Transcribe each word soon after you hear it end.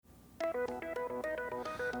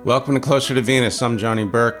Welcome to Closer to Venus. I'm Johnny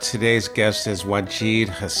Burke. Today's guest is Wajid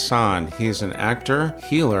Hassan. He is an actor,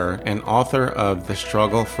 healer, and author of The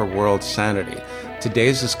Struggle for World Sanity.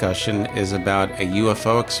 Today's discussion is about a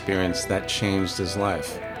UFO experience that changed his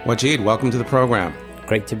life. Wajid, welcome to the program.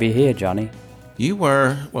 Great to be here, Johnny. You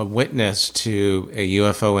were a witness to a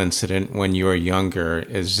UFO incident when you were younger.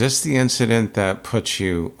 Is this the incident that put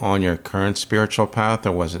you on your current spiritual path,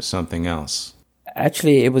 or was it something else?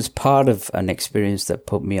 Actually, it was part of an experience that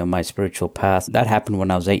put me on my spiritual path. That happened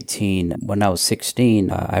when I was 18. When I was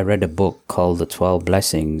 16, I read a book called The 12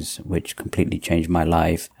 Blessings, which completely changed my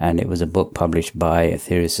life. And it was a book published by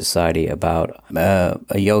Aetherius Society about a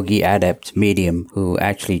yogi adept medium who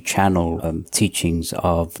actually channeled teachings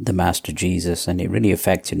of the Master Jesus. And it really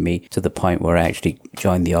affected me to the point where I actually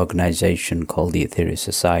joined the organization called the Aetherius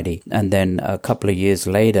Society. And then a couple of years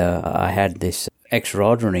later, I had this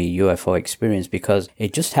extraordinary UFO experience because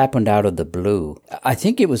it just happened out of the blue. I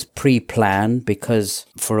think it was pre-planned because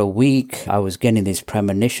for a week I was getting this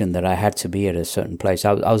premonition that I had to be at a certain place.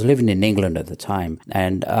 I was living in England at the time,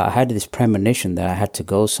 and I had this premonition that I had to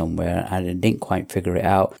go somewhere, and I didn't quite figure it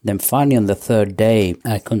out. Then finally on the third day,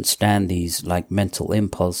 I couldn't stand these like mental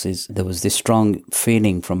impulses. There was this strong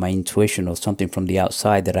feeling from my intuition or something from the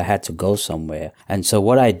outside that I had to go somewhere. And so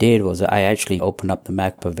what I did was I actually opened up the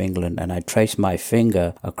map of England and I traced my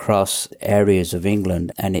finger across areas of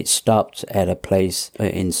England, and it stopped at a place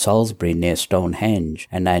in Salisbury near Stonehenge,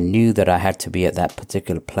 and I knew that I had to be at that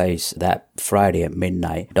particular place that Friday at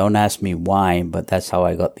midnight. Don't ask me why, but that's how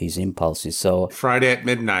I got these impulses. So Friday at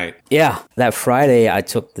midnight. Yeah, that Friday I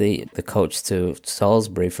took the coach to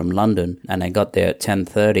Salisbury from London, and I got there at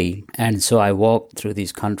 10:30, and so I walked through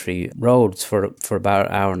these country roads for about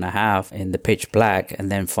an hour and a half in the pitch black,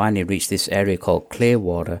 and then finally reached this area called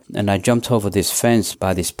Clearwater, and I jumped over this fence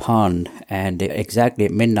by this pond, and exactly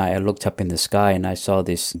at midnight I looked up in the sky and I saw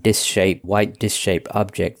this white disc-shaped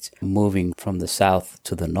object moving from the south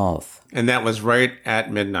to the north. And that was right at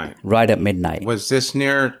midnight? Right at midnight. Was this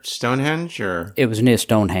near Stonehenge, or? It was near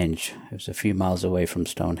Stonehenge. It was a few miles away from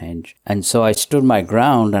Stonehenge. And so I stood my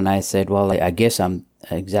ground and I said, well, I guess I'm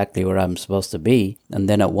exactly where I'm supposed to be. And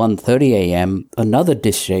then at 1:30 a.m., another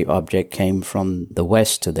disc-shaped object came from the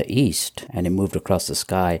west to the east, and it moved across the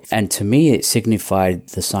sky. And to me, it signified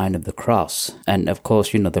the sign of the cross. And of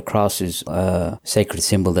course, you know, the cross is a sacred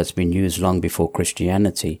symbol that's been used long before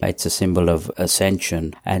Christianity. It's a symbol of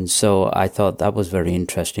ascension. And so I thought that was very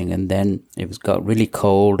interesting. And then got really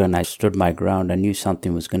cold, and I stood my ground. I knew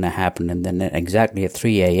something was going to happen. And then exactly at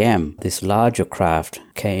 3 a.m., this larger craft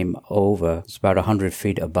came over. It's about 100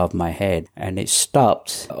 feet above my head, and it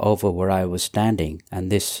stopped over where I was standing, and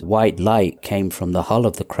this white light came from the hull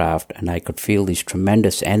of the craft, and I could feel these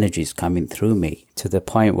tremendous energies coming through me to the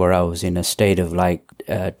point where I was in a state of like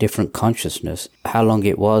different consciousness. How long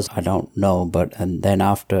it was, I don't know, and then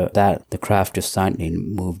after that, the craft just silently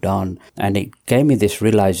moved on, and it gave me this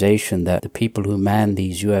realization that the people who man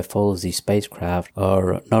these UFOs, these spacecraft,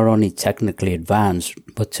 are not only technically advanced,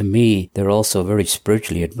 but to me, they're also very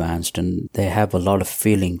spiritually advanced, and they have a lot of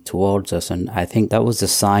feeling towards us. And I think that was the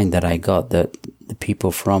sign that I got, that the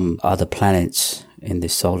people from other planets in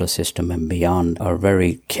this solar system and beyond are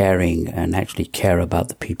very caring and actually care about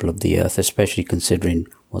the people of the earth, especially considering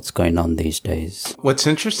what's going on these days. What's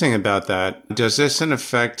interesting about that, does this in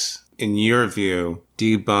effect, in your view,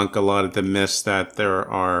 debunk a lot of the myths that there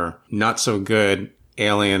are not so good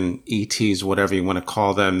alien ETs, whatever you want to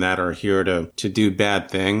call them, that are here to do bad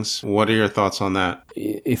things? What are your thoughts on that?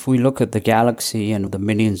 If we look at the galaxy and the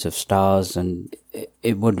millions of stars, and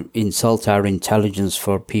it would insult our intelligence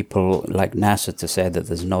for people like NASA to say that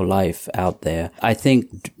there's no life out there. I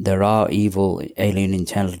think there are evil alien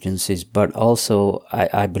intelligences, but also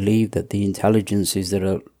I believe that the intelligences that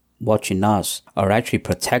are watching us are actually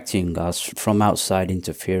protecting us from outside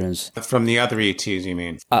interference. From the other ETs, you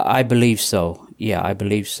mean? I believe so. Yeah, I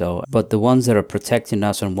believe so. But the ones that are protecting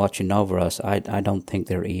us and watching over us, I don't think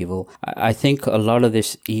they're evil. I think a lot of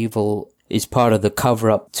this evil is part of the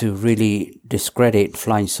cover-up to really discredit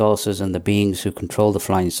flying saucers and the beings who control the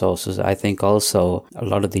flying saucers. I think also a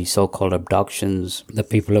lot of these so-called abductions that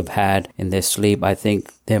people have had in their sleep, I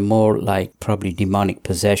think they're more like probably demonic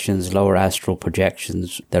possessions, lower astral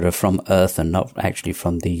projections that are from Earth and not actually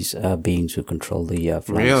from these beings who control the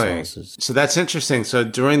flying saucers. So that's interesting. So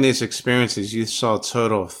during these experiences, you saw a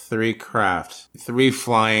total of 3 craft, 3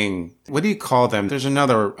 flying. What do you call them? There's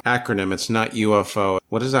another acronym. It's not UFO.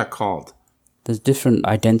 What is that called? There's different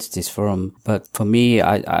identities for them, but for me,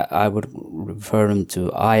 I would refer them to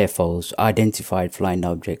IFOs, identified flying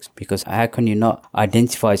objects, because how can you not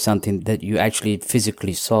identify something that you actually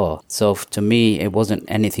physically saw? So to me, it wasn't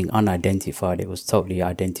anything unidentified. It was totally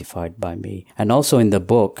identified by me. And also in the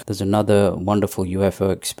book, there's another wonderful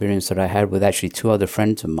UFO experience that I had with actually two other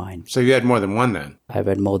friends of mine. So you had more than one then? I've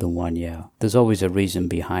had more than one, yeah. There's always a reason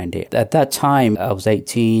behind it. At that time, I was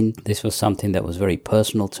 18. This was something that was very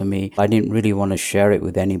personal to me. I didn't really want to share it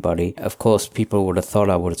with anybody. Of course, people would have thought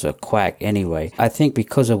I was a quack anyway. I think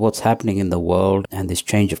because of what's happening in the world and this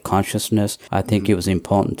change of consciousness, I think it was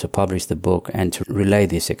important to publish the book and to relay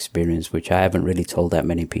this experience, which I haven't really told that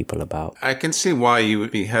many people about. I can see why you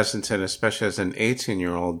would be hesitant, especially as an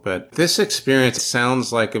 18-year-old, but this experience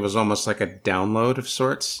sounds like it was almost like a download of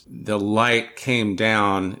sorts. The light came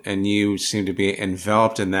down and you seem to be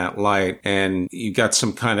enveloped in that light and you got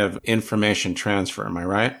some kind of information transfer. Am I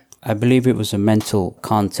right? I believe it was a mental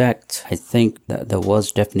contact. I think that there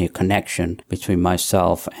was definitely a connection between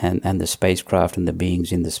myself and the spacecraft and the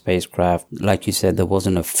beings in the spacecraft. Like you said, there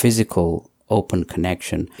wasn't a physical open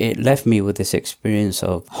connection. It left me with this experience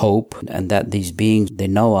of hope, and that these beings, they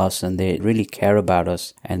know us and they really care about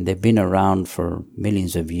us, and they've been around for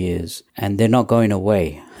millions of years and they're not going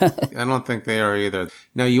away. I don't think they are either.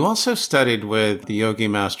 Now, you also studied with the yogi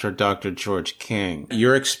master, Dr. George King.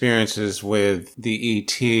 Your experiences with the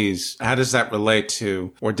ETs, how does that relate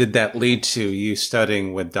to, or did that lead to you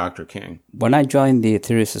studying with Dr. King? When I joined the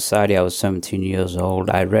Ethereal Society, I was 17 years old.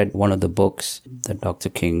 I read one of the books that Dr.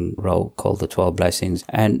 King wrote called The 12 Blessings.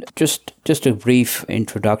 And just a brief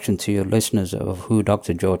introduction to your listeners of who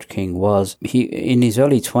Dr. George King was. In his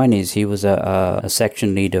early 20s, he was a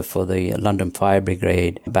section leader for the London Fire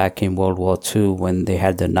Brigade back in World War II when they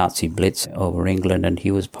had the Nazi Blitz over England, and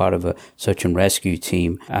he was part of a search and rescue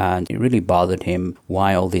team, and it really bothered him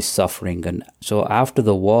why all this suffering. And so after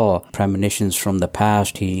the war, premonitions from the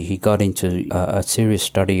past, he got into a serious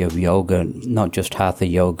study of yoga, not just hatha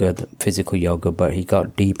yoga, the physical yoga, but he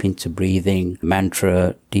got deep into breathing,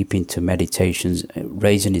 mantra, deep into meditations,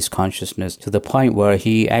 raising his consciousness to the point where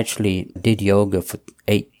he actually did yoga for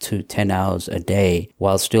 8 to 10 hours a day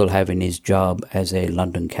while still having his job as a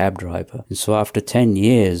London cab driver. And so after 10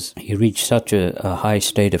 years, he reached such a high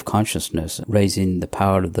state of consciousness, raising the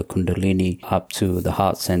power of the Kundalini up to the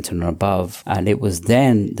heart center and above. And it was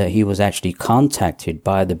then that he was actually contacted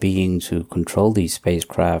by the beings who control these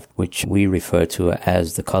spacecraft, which we refer to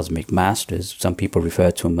as the cosmic masters. Some people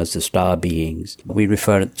refer to them as the star beings. We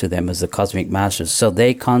refer to them as the cosmic masters. So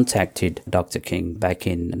they contacted Dr. King back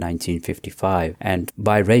in 1955, and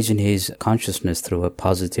by raising his consciousness through a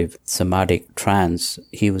positive somatic trance,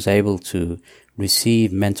 he was able to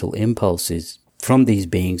receive mental impulses from these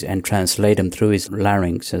beings and translate them through his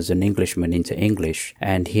larynx as an Englishman into English.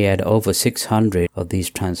 And he had over 600 of these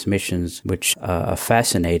transmissions, which are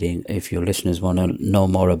fascinating. If your listeners want to know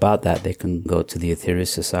more about that, they can go to the Ethereal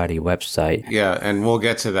Society website. Yeah, and we'll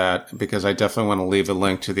get to that because I definitely want to leave a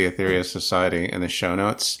link to the Ethereal Society in the show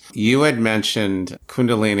notes. You had mentioned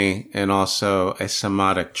Kundalini and also a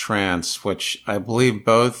somatic trance, which I believe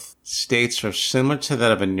both states are similar to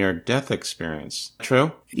that of a near-death experience.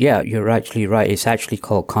 True? Yeah, you're actually right. It's actually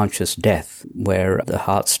called conscious death, where the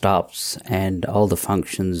heart stops and all the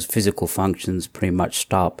functions, physical functions pretty much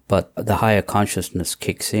stop, but the higher consciousness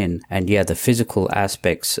kicks in. And yeah, the physical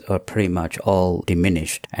aspects are pretty much all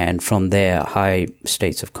diminished. And from there, high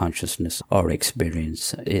states of consciousness are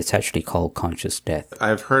experienced. It's actually called conscious death.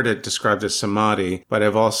 I've heard it described as samadhi, but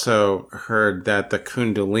I've also heard that the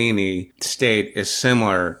Kundalini state is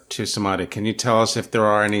similar to samadhi. Can you tell us if there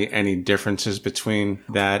are any differences between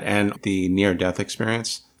that and the near-death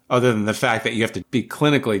experience, other than the fact that you have to be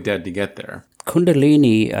clinically dead to get there?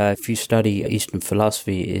 Kundalini, if you study Eastern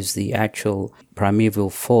philosophy, is the actual primeval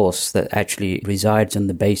force that actually resides in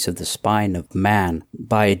the base of the spine of man.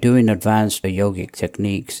 By doing advanced yogic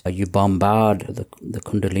techniques, you bombard the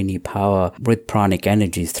Kundalini power with pranic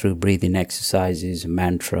energies through breathing exercises,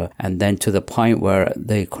 mantra, and then to the point where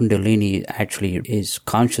the Kundalini actually is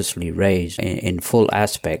consciously raised in full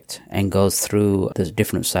aspect and goes through the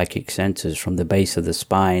different psychic centers from the base of the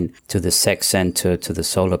spine to the sex center, to the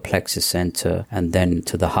solar plexus center, and then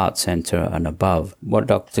to the heart center and above. What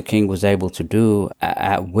Dr. King was able to do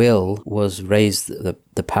at will was raise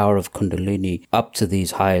the power of Kundalini up to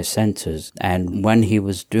these higher centers. And when he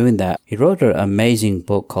was doing that, he wrote an amazing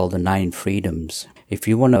book called The 9 Freedoms. If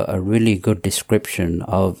you want a really good description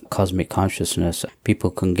of cosmic consciousness,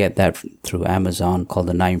 people can get that through Amazon, called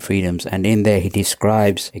The 9 Freedoms. And in there, he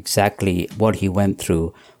describes exactly what he went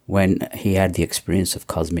through when he had the experience of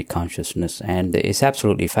cosmic consciousness. And it's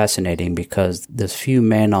absolutely fascinating because there's few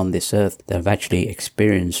men on this earth that have actually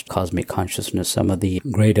experienced cosmic consciousness. Some of the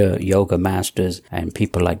greater yoga masters and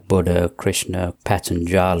people like Buddha, Krishna,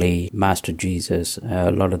 Patanjali, Master Jesus,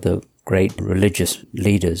 a lot of the great religious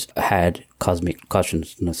leaders had cosmic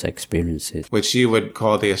consciousness experiences. Which you would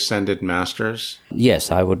call the Ascended Masters? Yes,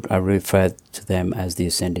 I refer to them as the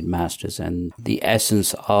Ascended Masters. And the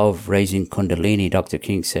essence of raising Kundalini, Dr.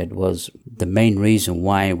 King said, was the main reason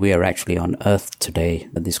why we are actually on Earth today.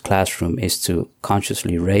 This classroom is to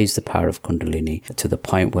consciously raise the power of Kundalini to the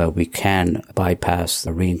point where we can bypass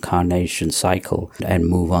the reincarnation cycle and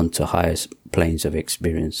move on to higher planes of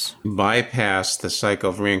experience. Bypass the cycle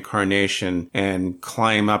of reincarnation and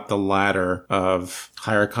climb up the ladder of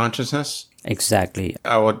higher consciousness? Exactly.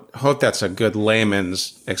 I would hope that's a good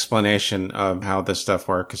layman's explanation of how this stuff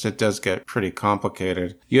works, because it does get pretty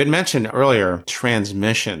complicated. You had mentioned earlier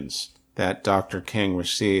transmissions that Dr. King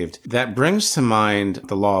received. That brings to mind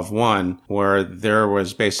the Law of One, where there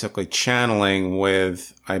was basically channeling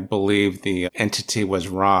with, I believe the entity was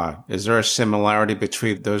Ra. Is there a similarity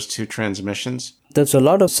between those two transmissions? There's a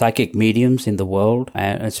lot of psychic mediums in the world,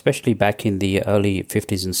 and especially back in the early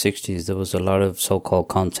 50s and 60s, there was a lot of so-called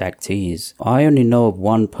contactees. I only know of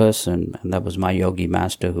one person, and that was my yogi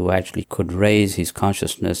master, who actually could raise his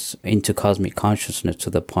consciousness into cosmic consciousness to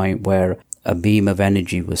the point where a beam of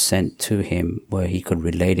energy was sent to him where he could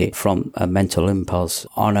relate it from a mental impulse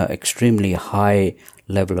on an extremely high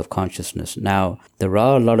level of consciousness. Now, there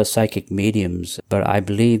are a lot of psychic mediums, but I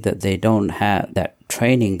believe that they don't have that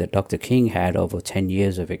training that Dr. King had over 10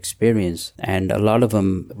 years of experience. And a lot of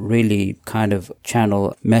them really kind of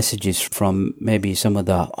channel messages from maybe some of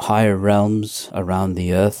the higher realms around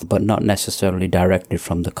the earth, but not necessarily directly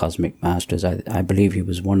from the cosmic masters. I believe he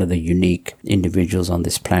was one of the unique individuals on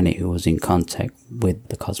this planet who was in contact with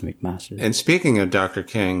the cosmic masters. And speaking of Dr.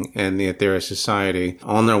 King and the Aetherius Society,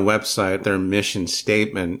 on their website, their mission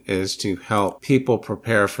statement is to help people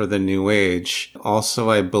prepare for the new age. Also,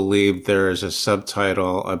 I believe there is a subtitle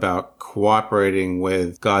about cooperating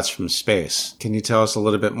with gods from space. Can you tell us a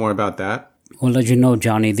little bit more about that? Well, as you know,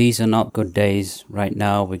 Johnny, these are not good days right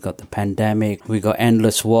now. We got the pandemic. We got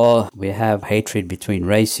endless war. We have hatred between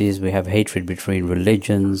races. We have hatred between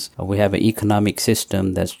religions. We have an economic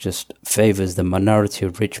system that just favors the minority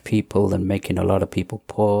of rich people and making a lot of people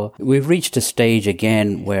poor. We've reached a stage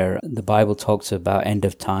again where the Bible talks about end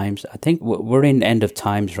of times. I think we're in end of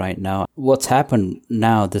times right now. What's happened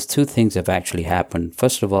now, there's two things have actually happened.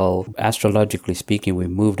 First of all, astrologically speaking, we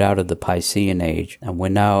moved out of the Piscean age and we're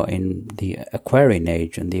now in the Aquarian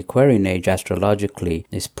age, and the Aquarian age astrologically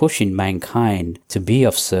is pushing mankind to be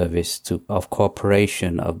of service, of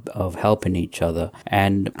cooperation, of helping each other.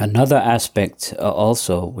 And another aspect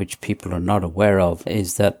also, which people are not aware of,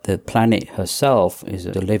 is that the planet herself is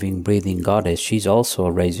a living, breathing goddess. She's also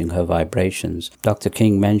raising her vibrations. Dr.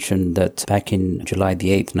 King mentioned that back in July the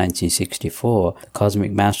 8th, 1964, the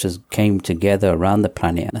cosmic masters came together around the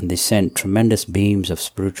planet and they sent tremendous beams of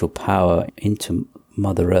spiritual power into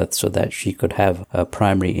Mother Earth so that she could have a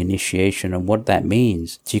primary initiation. And what that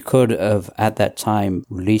means, she could have at that time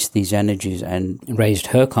released these energies and raised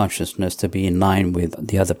her consciousness to be in line with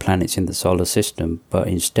the other planets in the solar system, but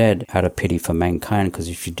instead had a pity for mankind, because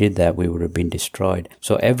if she did that, we would have been destroyed.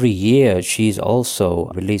 So every year she's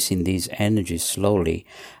also releasing these energies slowly.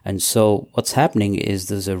 And so what's happening is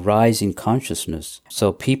there's a rise in consciousness.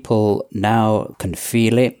 So people now can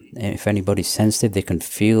feel it. If anybody's sensitive, they can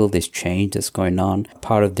feel this change that's going on.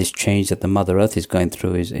 Part of this change that the Mother Earth is going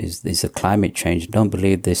through is the climate change. Don't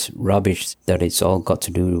believe this rubbish that it's all got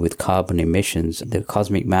to do with carbon emissions. The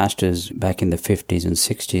cosmic masters back in the 50s and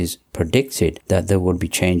 60s predicted that there would be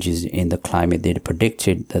changes in the climate. They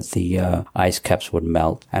predicted that the ice caps would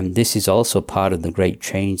melt. And this is also part of the great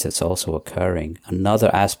change that's also occurring.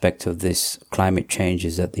 Another aspect of this climate change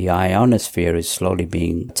is that the ionosphere is slowly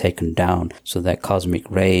being taken down, so that cosmic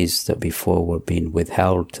rays that before were being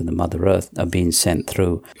withheld to the Mother Earth are being sent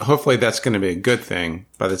through. Hopefully that's going to be a good thing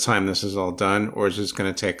by the time this is all done, or is this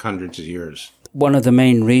going to take hundreds of years? One of the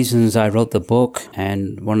main reasons I wrote the book,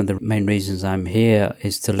 and one of the main reasons I'm here,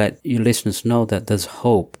 is to let you listeners know that there's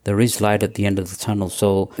hope. There is light at the end of the tunnel.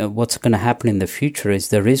 So what's going to happen in the future is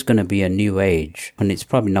there is going to be a new age. And it's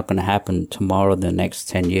probably not going to happen tomorrow, the next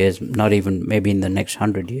 10 years, not even maybe in the next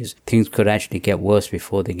 100 years. Things could actually get worse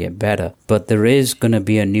before they get better. But there is going to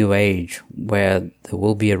be a new age where there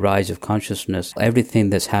will be a rise of consciousness.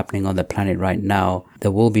 Everything that's happening on the planet right now,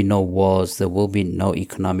 there will be no wars, there will be no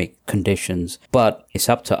economic conditions. But It's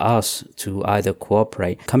up to us to either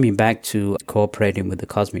cooperate. Coming back to cooperating with the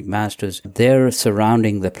cosmic masters, they're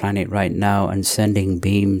surrounding the planet right now and sending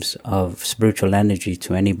beams of spiritual energy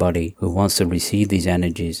to anybody who wants to receive these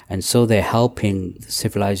energies. And so they're helping the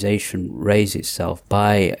civilization raise itself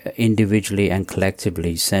by individually and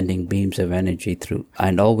collectively sending beams of energy through.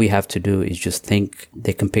 And all we have to do is just think.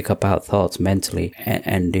 They can pick up our thoughts mentally.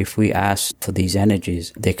 And if we ask for these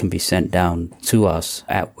energies, they can be sent down to us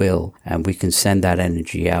at will. And we can send that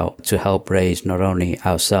energy out to help raise not only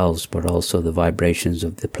ourselves, but also the vibrations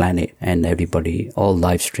of the planet and everybody, all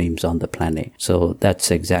life streams on the planet. So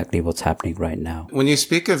that's exactly what's happening right now. When you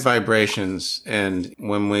speak of vibrations and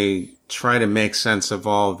when we try to make sense of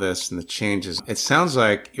all of this and the changes, it sounds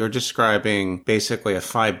like you're describing basically a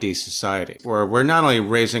 5D society where we're not only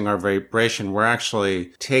raising our vibration, we're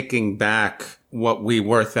actually taking back what we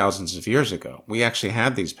were thousands of years ago. We actually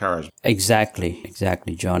had these powers. Exactly,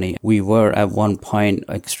 Johnny. We were at one point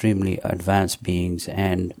extremely advanced beings,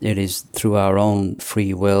 and it is through our own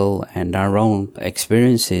free will and our own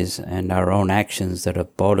experiences and our own actions that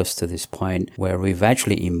have brought us to this point where we've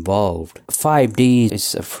actually evolved. 5D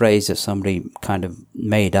is a phrase that somebody kind of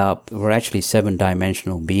made up. We're actually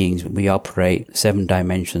 7-dimensional beings. We operate 7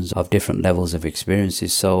 dimensions of different levels of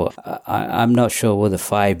experiences. So I'm not sure where the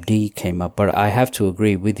 5D came up, but I have to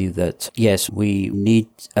agree with you that, yes, we need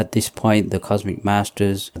at this point the cosmic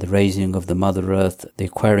masters, the raising of the Mother Earth, the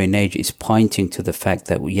Aquarian Age is pointing to the fact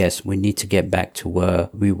that, yes, we need to get back to where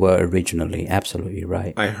we were originally. Absolutely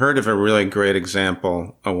right. I heard of a really great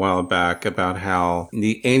example a while back about how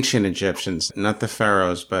the ancient Egyptians, not the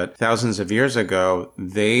pharaohs, but thousands of years ago,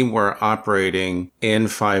 they were operating in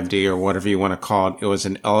 5D or whatever you want to call it. It was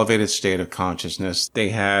an elevated state of consciousness. They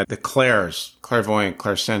had the clairvoyant,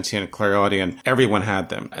 clairsentient, clairaudient. Everyone had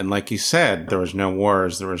them. And like you said, there was no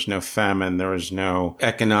wars, there was no famine, there was no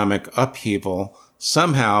economic upheaval.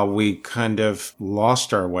 Somehow we kind of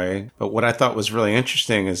lost our way. But what I thought was really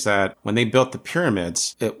interesting is that when they built the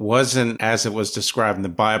pyramids, it wasn't as it was described in the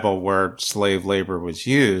Bible where slave labor was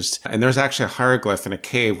used. And there's actually a hieroglyph in a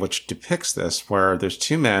cave which depicts this, where there's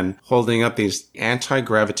 2 men holding up these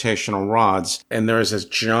anti-gravitational rods, and there is this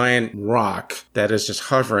giant rock that is just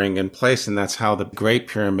hovering in place, and that's how the Great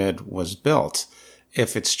Pyramid was built.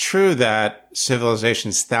 If it's true that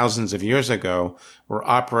civilizations thousands of years ago were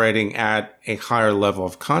operating at a higher level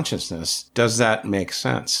of consciousness, does that make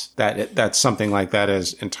sense? That something like that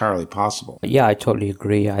is entirely possible? Yeah, I totally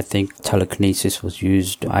agree. I think telekinesis was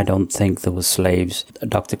used. I don't think there were slaves.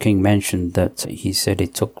 Dr. King mentioned that he said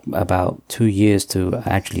it took about 2 years to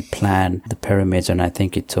actually plan the pyramids, and I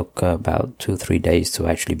think it took about 2-3 days to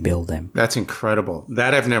actually build them. That's incredible.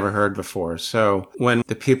 That I've never heard before. So when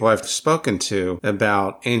the people I've spoken to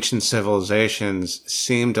about ancient civilizations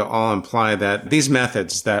seem to all imply that these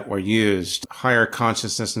methods that were used, higher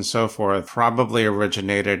consciousness and so forth, probably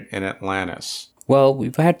originated in Atlantis. Well,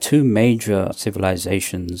 we've had 2 major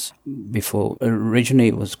civilizations before. Originally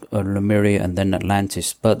it was Lemuria and then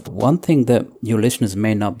Atlantis. But one thing that your listeners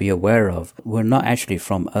may not be aware of, we're not actually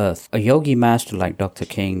from Earth. A yogi master like Dr.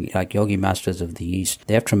 King, like yogi masters of the East,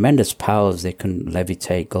 they have tremendous powers. They can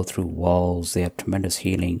levitate, go through walls. They have tremendous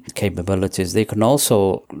healing capabilities. They can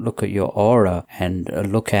also look at your aura and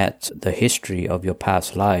look at the history of your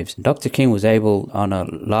past lives. Dr. King was able on a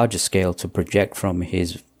larger scale to project from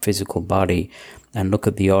his physical body and look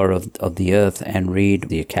at the aura of the earth and read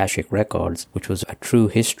the Akashic records, which was a true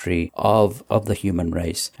history of the human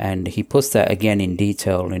race. And he puts that again in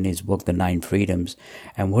detail in his book, The 9 Freedoms.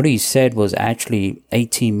 And what he said was actually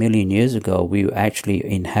 18 million years ago, we actually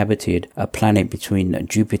inhabited a planet between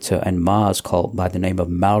Jupiter and Mars called by the name of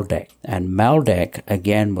Maldek. And Maldek,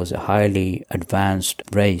 again, was a highly advanced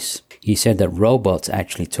race. He said that robots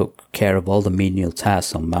actually took care of all the menial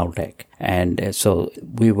tasks on Maldek. And so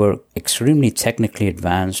we were extremely technically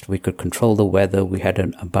advanced. We could control the weather. We had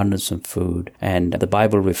an abundance of food. And the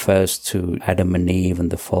Bible refers to Adam and Eve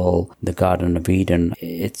and the fall, the Garden of Eden.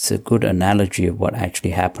 It's a good analogy of what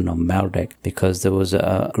actually happened on Maldek, because there was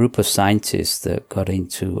a group of scientists that got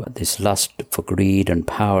into this lust for greed and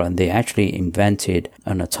power, and they actually invented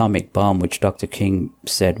an atomic bomb, which Dr. King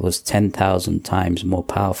said was 10,000 times more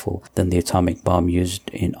powerful than the atomic bomb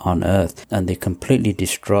used on Earth. And they completely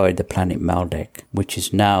destroyed the planet Maldek, which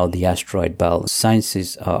is now the asteroid belt.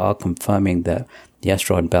 Scientists are confirming that the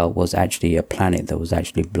asteroid belt was actually a planet that was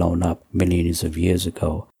actually blown up millions of years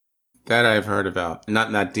ago. That I've heard about. Not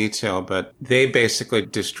in that detail, but they basically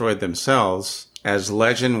destroyed themselves, as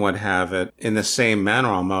legend would have it, in the same manner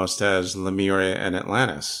almost as Lemuria and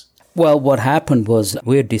Atlantis. Well, what happened was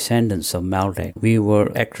we're descendants of Maldek. We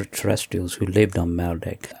were extraterrestrials who lived on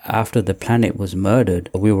Maldek. After the planet was murdered,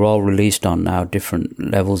 we were all released on our different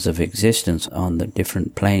levels of existence on the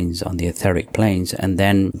different planes, on the etheric planes, and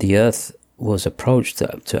then the Earth was approached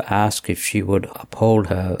to ask if she would uphold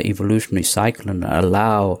her evolutionary cycle and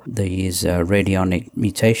allow these radionic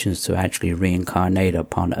mutations to actually reincarnate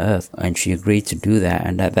upon Earth. And she agreed to do that.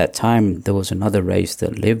 And at that time, there was another race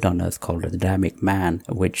that lived on Earth called the Adamic Man,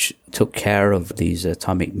 which took care of these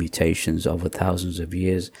atomic mutations over thousands of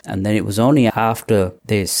years. And then it was only after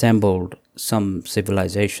they assembled some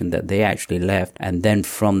civilization that they actually left, and then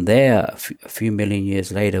from there a few million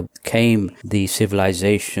years later came the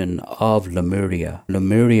civilization of Lemuria.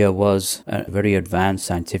 Lemuria was very advanced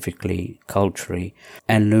scientifically, culturally,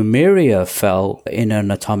 and Lemuria fell in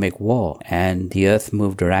an atomic war, and the Earth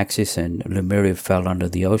moved her axis and Lemuria fell under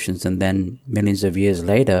the oceans. And then millions of years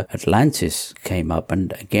later Atlantis came up,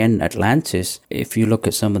 and again Atlantis, if you look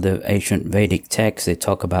at some of the ancient Vedic texts, they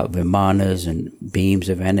talk about vimanas and beams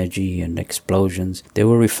of energy and explosions. They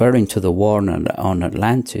were referring to the war on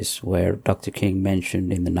Atlantis, where Dr. King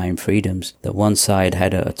mentioned in the Nine Freedoms that one side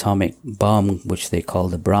had an atomic bomb, which they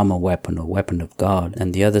called the Brahma weapon or weapon of God,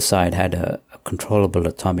 and the other side had a controllable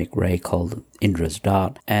atomic ray called Indra's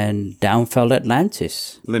dart, and down fell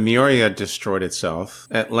Atlantis. Lemuria destroyed itself,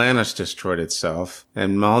 Atlantis destroyed itself,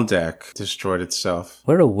 and Maldek destroyed itself.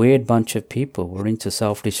 We're a weird bunch of people. We're into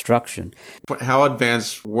self-destruction. But how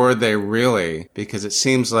advanced were they really? Because it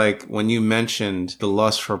seems like when you mentioned the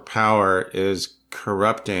lust for power is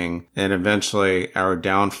corrupting and eventually our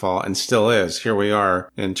downfall, and still is. Here we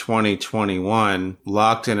are in 2021,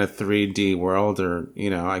 locked in a 3D world, or,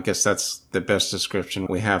 I guess that's the best description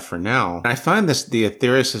we have for now. I find the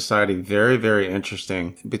Aetherius Society very, very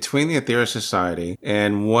interesting. Between the Aetherius Society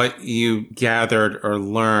and what you gathered or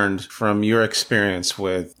learned from your experience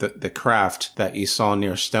with the craft that you saw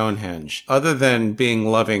near Stonehenge, other than being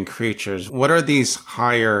loving creatures, what are these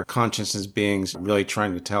higher consciousness beings really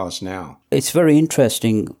trying to tell us now? It's very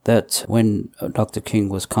interesting that when Dr. King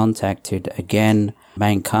was contacted again,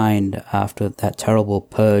 mankind, after that terrible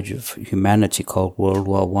purge of humanity called World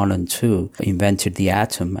War I and II, invented the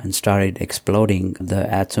atom and started exploding the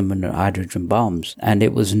atom and the hydrogen bombs. And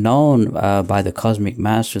it was known by the cosmic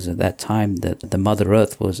masters at that time that the Mother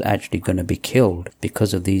Earth was actually going to be killed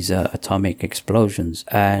because of these atomic explosions.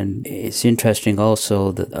 And it's interesting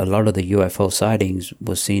also that a lot of the UFO sightings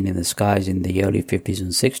were seen in the skies in the early 50s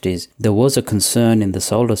and 60s. There was a concern in the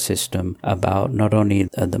solar system about not only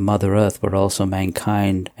the Mother Earth, but also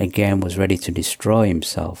mankind again was ready to destroy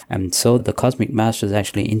himself. And so the cosmic masters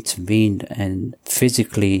actually intervened and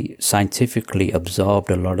physically, scientifically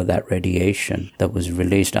absorbed a lot of that radiation that was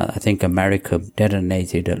released. I think America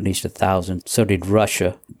detonated at least 1,000. So did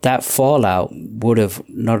Russia. That fallout would have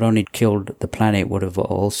not only killed the planet, would have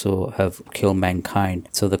also have killed mankind.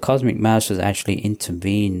 So the cosmic masters actually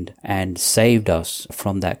intervened and saved us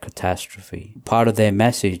from that catastrophe. Part of their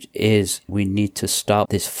message is we need to stop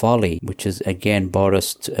this folly, which is again brought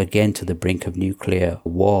us to the brink of nuclear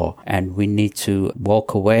war, and we need to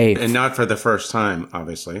walk away. And not for the first time,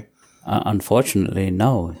 obviously. Unfortunately,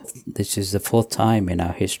 no. This is the fourth time in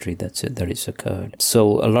our history that it's occurred.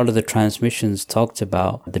 So a lot of the transmissions talked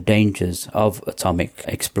about the dangers of atomic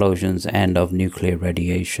explosions and of nuclear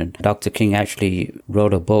radiation. Dr. King actually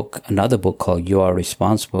wrote another book called You Are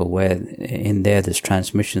Responsible, where in there there's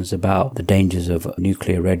transmissions about the dangers of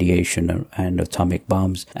nuclear radiation and atomic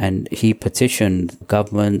bombs. And he petitioned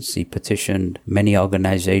governments, he petitioned many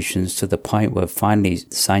organizations, to the point where finally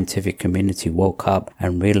the scientific community woke up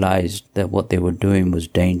and realized that what they were doing was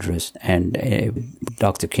dangerous. And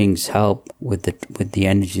Dr. King's help with the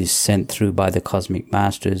energies sent through by the cosmic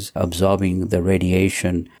masters absorbing the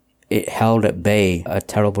radiation, it held at bay a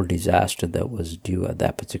terrible disaster that was due at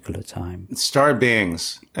that particular time. Star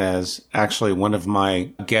beings, as actually one of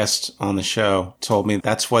my guests on the show told me,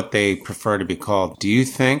 that's what they prefer to be called. Do you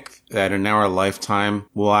think that in our lifetime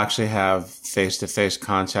we'll actually have face-to-face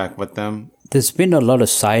contact with them? There's been a lot of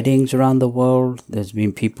sightings around the world. There's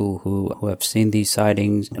been people who have seen these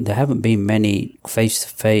sightings. There haven't been many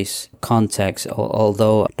face-to-face contacts,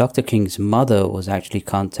 although Dr. King's mother was actually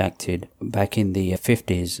contacted back in the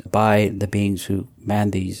 50s by the beings who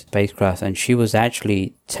manned these spacecraft, and she was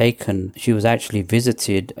actually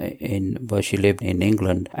visited where she lived in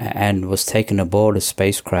England, and was taken aboard a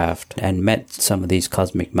spacecraft and met some of these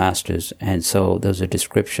cosmic masters. And so there's a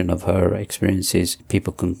description of her experiences.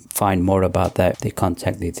 People can find more about that if they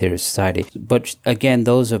contact the Aetherius Society. But again,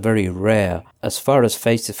 those are very rare. As far as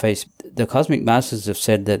face-to-face, the cosmic masters have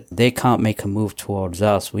said that they can't make a move towards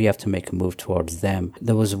us. We have to make a move towards them.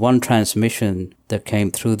 There was one transmission that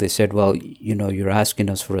came through. They said, well, you're asking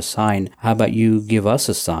us for a sign. How about you give us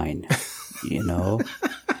a sign?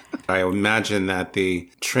 I imagine that the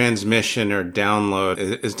transmission or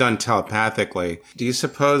download is done telepathically. Do you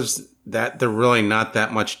suppose that they're really not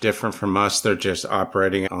that much different from us? They're just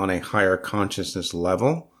operating on a higher consciousness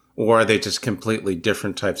level? Or are they just completely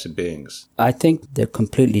different types of beings? I think they're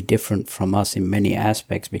completely different from us in many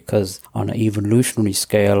aspects, because on an evolutionary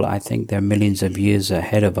scale, I think they're millions of years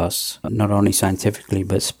ahead of us, not only scientifically,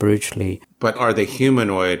 but spiritually. But are they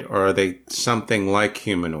humanoid, or are they something like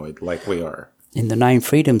humanoid, like we are? In the Nine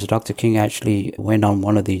Freedoms, Dr. King actually went on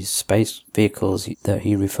one of these space vehicles that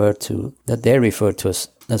they referred to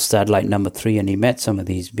as satellite number 3, and he met some of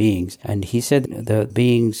these beings. And he said the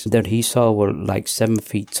beings that he saw were like 7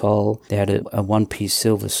 feet tall. They had a one-piece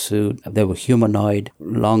silver suit. They were humanoid,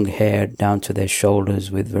 long hair down to their shoulders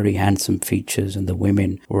with very handsome features. And the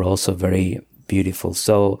women were also very beautiful.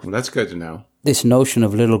 So well, that's good to know. This notion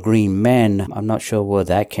of little green men, I'm not sure where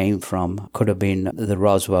that came from. Could have been the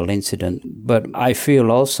Roswell incident. But I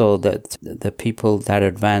feel also that the people that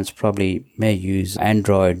advanced probably may use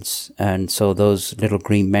androids. And so those little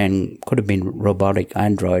green men could have been robotic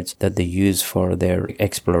androids that they use for their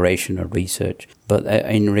exploration or research. But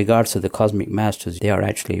in regards to the cosmic masters, they are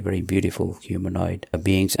actually very beautiful humanoid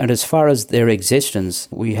beings. And as far as their existence,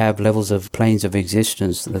 we have levels of planes of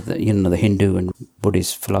existence that the Hindu and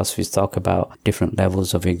Buddhist philosophies talk about different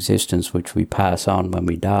levels of existence which we pass on when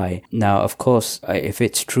we die. Now, of course, if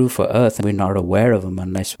it's true for Earth, we're not aware of them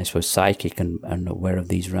unless we're psychic and aware of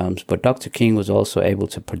these realms. But Dr. King was also able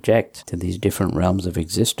to project to these different realms of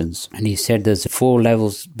existence. And he said there's 4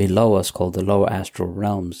 levels below us called the lower astral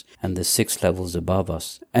realms, and there's 6 levels above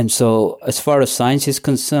us. And so as far as science is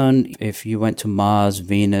concerned, if you went to Mars,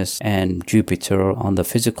 Venus, and Jupiter on the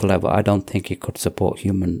physical level, I don't think it could support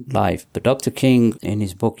human life. But Dr. King, in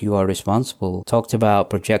his book, You Are Responsible, talked about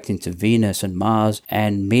projecting to Venus and Mars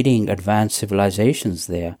and meeting advanced civilizations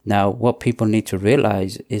there. Now, what people need to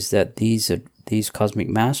realize is that these cosmic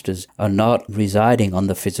masters are not residing on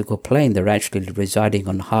the physical plane. They're actually residing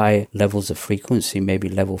on high levels of frequency, maybe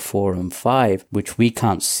level 4 and 5, which we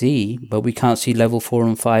can't see, but we can't see level 4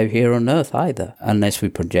 and 5 here on Earth either, unless we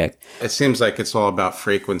project. It seems like it's all about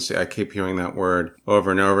frequency. I keep hearing that word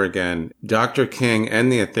over and over again. Dr. King and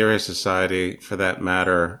the Aetherius Society, for that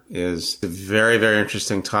matter, is a very, very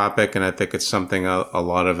interesting topic, and I think it's something a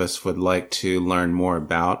lot of us would like to learn more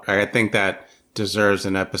about. I think that deserves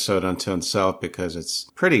an episode unto itself because it's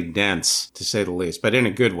pretty dense, to say the least, but in a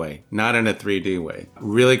good way, not in a 3D way.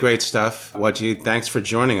 Really great stuff. Wajid, thanks for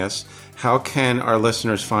joining us. How can our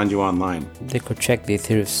listeners find you online? They could check the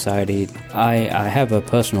Aetherius Society. I have a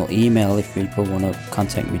personal email if people want to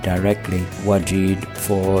contact me directly.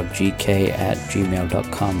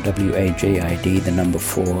 Wajid4gk@gmail.com. WAJID, the number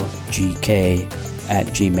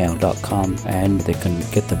 4gk@gmail.com, and they can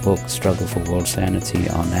get the book Struggle for World Sanity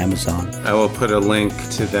on Amazon. I will put a link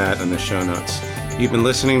to that in the show notes. You've been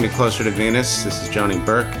listening to Closer to Venus. This is Johnny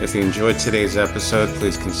Burke. If you enjoyed today's episode,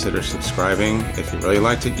 please consider subscribing. If you really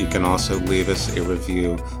liked it, you can also leave us a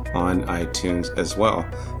review on iTunes as well.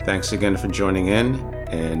 Thanks again for joining in,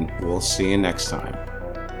 and we'll see you next time.